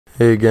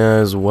Hey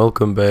guys,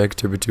 welcome back.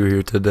 Tibbetoo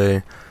here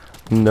today.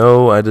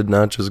 No, I did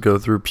not just go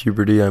through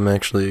puberty. I'm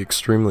actually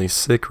extremely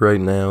sick right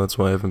now. That's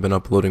why I haven't been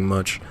uploading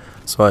much.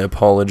 So I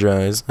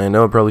apologize. I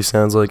know it probably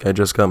sounds like I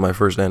just got my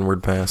first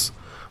N-word pass,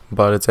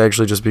 but it's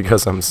actually just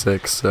because I'm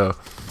sick. So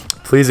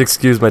please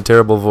excuse my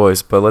terrible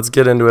voice, but let's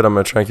get into it. I'm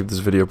going to try and keep this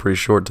video pretty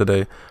short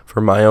today for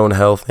my own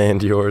health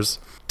and yours.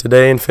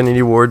 Today,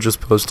 Infinity Ward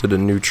just posted a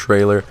new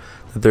trailer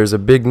that there's a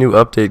big new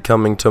update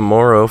coming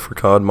tomorrow for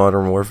COD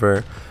Modern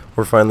Warfare.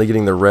 We're finally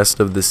getting the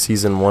rest of the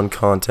Season 1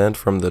 content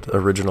from the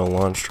original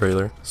launch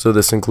trailer. So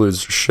this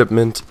includes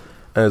Shipment,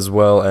 as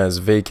well as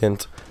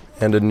Vacant,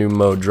 and a new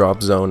mode,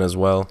 Drop Zone, as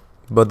well.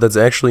 But that's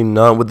actually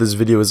not what this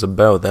video is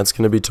about. That's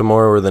going to be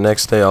tomorrow or the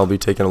next day. I'll be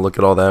taking a look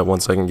at all that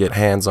once I can get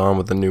hands-on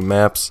with the new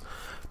maps.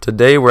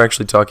 Today we're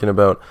actually talking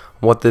about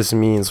what this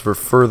means for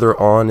further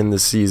on in the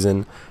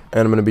season, and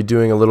I'm going to be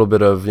doing a little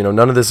bit of,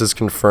 none of this is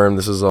confirmed.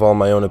 This is all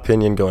my own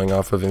opinion going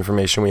off of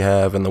information we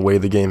have and the way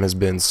the game has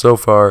been so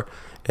far,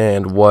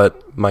 and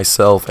what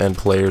myself and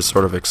players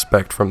sort of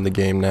expect from the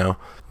game now.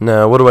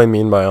 Now, what do I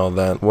mean by all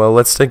that? Well,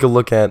 let's take a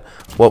look at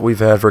what we've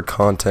had for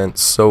content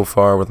so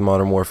far with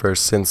Modern Warfare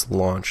since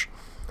launch.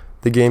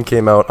 The game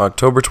came out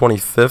October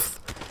 25th,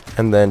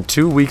 and then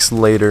 2 weeks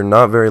later,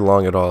 not very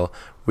long at all,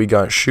 we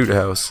got Shoot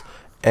House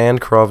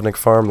and Krovnik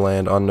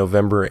Farmland on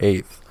November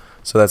 8th.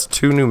 So that's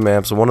two new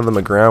maps, one of them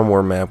a ground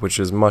war map, which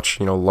is much,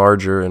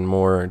 larger and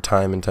more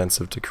time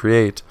intensive to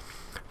create.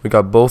 We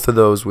got both of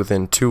those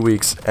within 2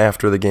 weeks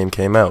after the game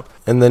came out.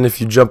 And then if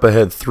you jump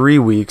ahead 3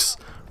 weeks,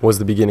 was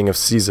the beginning of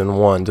Season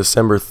 1.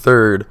 December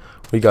 3rd,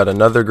 we got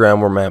another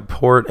ground war map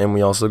port, and we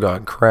also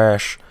got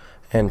Crash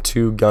and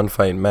 2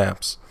 gunfight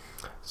maps.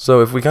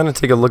 So if we kind of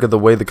take a look at the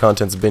way the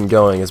content's been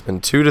going, it's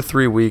been 2 to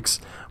 3 weeks,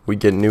 we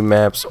get new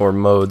maps or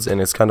modes, and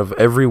it's kind of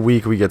every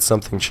week we get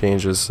something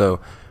changes. So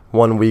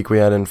 1 week we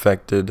had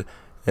Infected,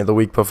 and the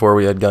week before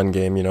we had Gun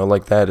Game,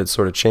 like that. It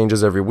sort of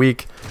changes every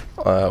week,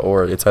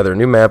 or it's either a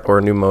new map or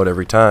a new mode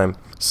every time.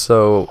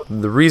 So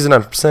the reason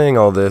I'm saying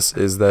all this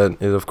is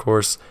that, of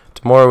course,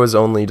 tomorrow is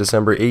only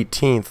December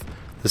 18th.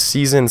 The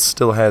season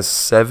still has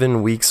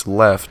 7 weeks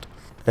left,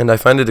 and I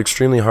find it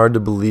extremely hard to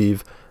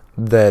believe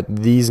that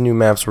these new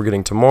maps we're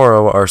getting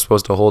tomorrow are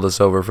supposed to hold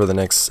us over for the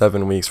next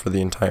 7 weeks for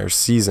the entire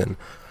season.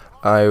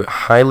 I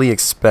highly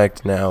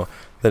expect now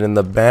that in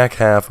the back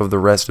half of the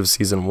rest of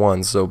Season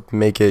 1, so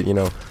make it,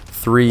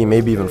 3,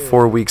 maybe even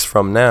 4 weeks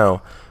from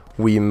now,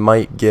 we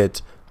might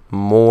get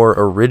more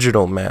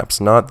original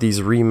maps, not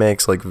these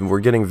remakes. Like, we're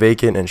getting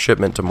Vacant and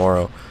Shipment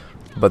tomorrow,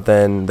 but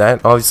then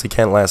that obviously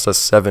can't last us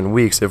 7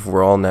 weeks if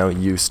we're all now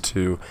used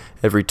to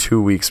every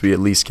 2 weeks we at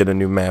least get a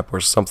new map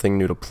or something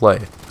new to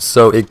play.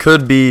 So it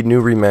could be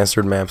new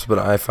remastered maps, but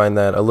I find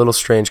that a little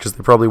strange because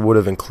they probably would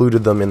have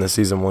included them in the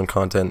Season 1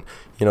 content.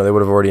 They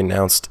would have already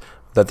announced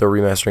that they're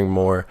remastering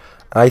more.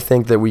 I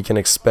think that we can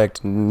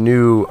expect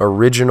new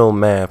original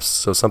maps,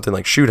 so something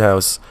like Shoot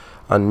House,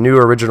 a new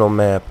original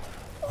map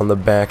on the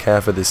back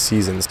half of this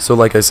season. So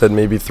like I said,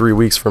 maybe 3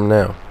 weeks from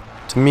now.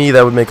 To me,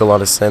 that would make a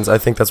lot of sense. I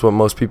think that's what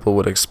most people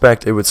would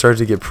expect. It would start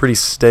to get pretty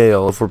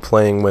stale if we're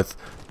playing with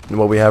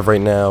what we have right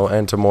now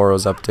and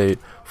tomorrow's update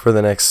for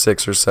the next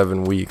 6 or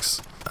 7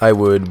 weeks. I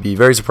would be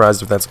very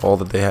surprised if that's all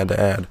that they had to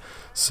add.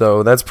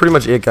 So that's pretty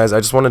much it, guys. I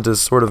just wanted to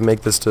sort of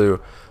make this to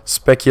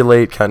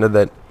speculate kind of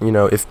that,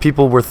 if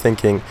people were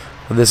thinking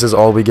this is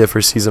all we get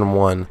for Season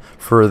 1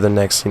 for the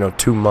next,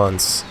 2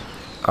 months,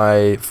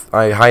 I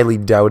highly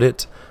doubt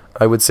it.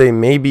 I would say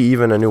maybe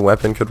even a new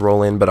weapon could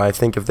roll in, but I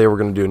think if they were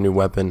going to do a new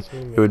weapon,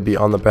 it would be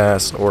on the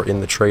pass or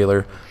in the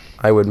trailer.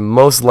 I would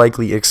most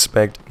likely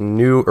expect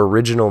new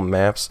original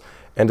maps,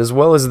 and as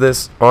well as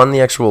this, on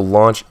the actual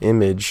launch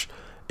image,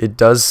 it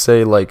does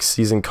say like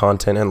season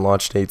content and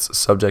launch dates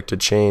subject to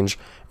change,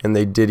 and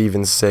they did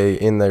even say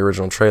in the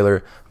original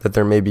trailer that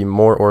there may be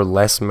more or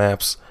less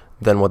maps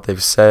than what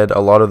they've said. A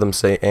lot of them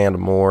say and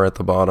more at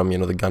the bottom,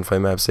 the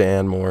gunfight maps say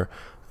and more,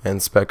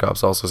 and Spec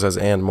Ops also says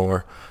and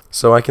more.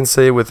 So I can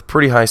say with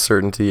pretty high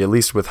certainty, at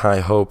least with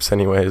high hopes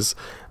anyways,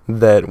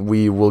 that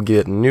we will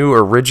get new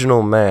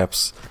original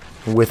maps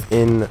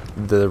within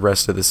the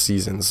rest of the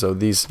season. So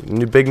these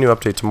big new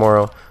update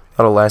tomorrow,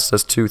 that'll last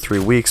us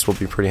 2-3 weeks. We'll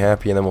be pretty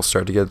happy, and then we'll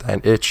start to get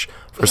that itch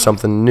for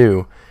something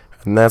new.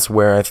 And that's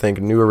where I think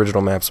new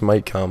original maps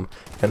might come.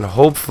 And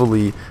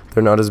hopefully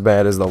they're not as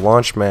bad as the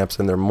launch maps,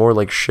 and they're more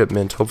like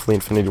Shipment. Hopefully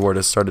Infinity Ward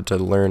has started to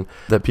learn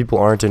that people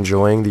aren't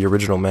enjoying the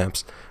original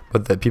maps,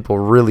 but that people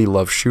really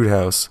love Shoot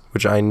House,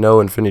 which I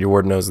know Infinity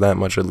Ward knows that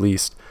much at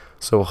least.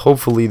 So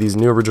hopefully these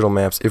new original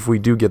maps, if we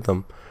do get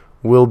them,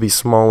 will be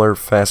smaller,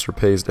 faster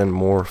paced, and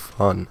more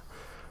fun.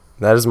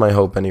 That is my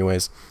hope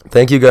anyways.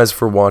 Thank you guys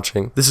for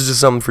watching. This is just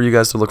something for you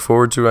guys to look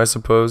forward to, I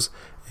suppose.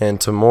 And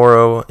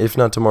tomorrow, if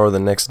not tomorrow, the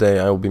next day,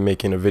 I will be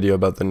making a video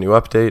about the new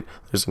update.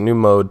 There's a new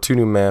mode, 2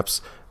 new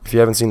maps. If you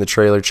haven't seen the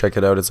trailer, check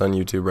it out. It's on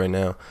YouTube right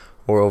now,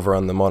 or over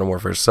on the Modern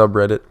Warfare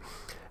subreddit.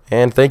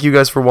 And thank you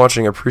guys for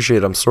watching. I appreciate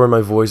it. I'm sorry my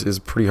voice is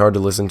pretty hard to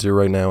listen to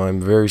right now. I'm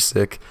very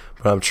sick,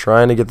 but I'm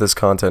trying to get this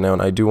content out,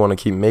 and I do want to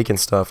keep making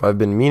stuff. I've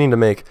been meaning to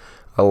make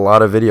a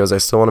lot of videos. I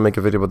still want to make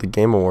a video about the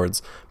Game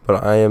Awards,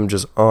 but I am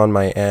just on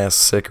my ass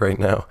sick right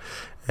now.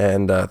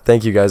 And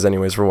thank you guys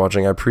anyways for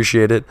watching. I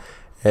appreciate it.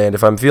 And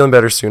if I'm feeling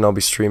better soon, I'll be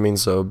streaming,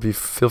 so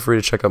feel free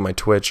to check out my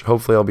Twitch.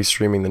 Hopefully I'll be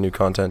streaming the new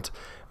content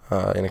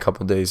in a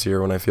couple days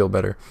here when I feel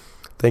better.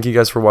 Thank you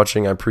guys for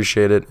watching. I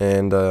appreciate it,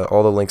 and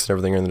all the links and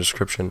everything are in the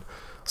description.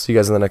 See you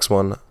guys in the next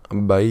one.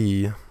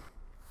 Bye.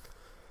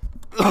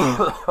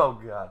 Oh,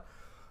 God.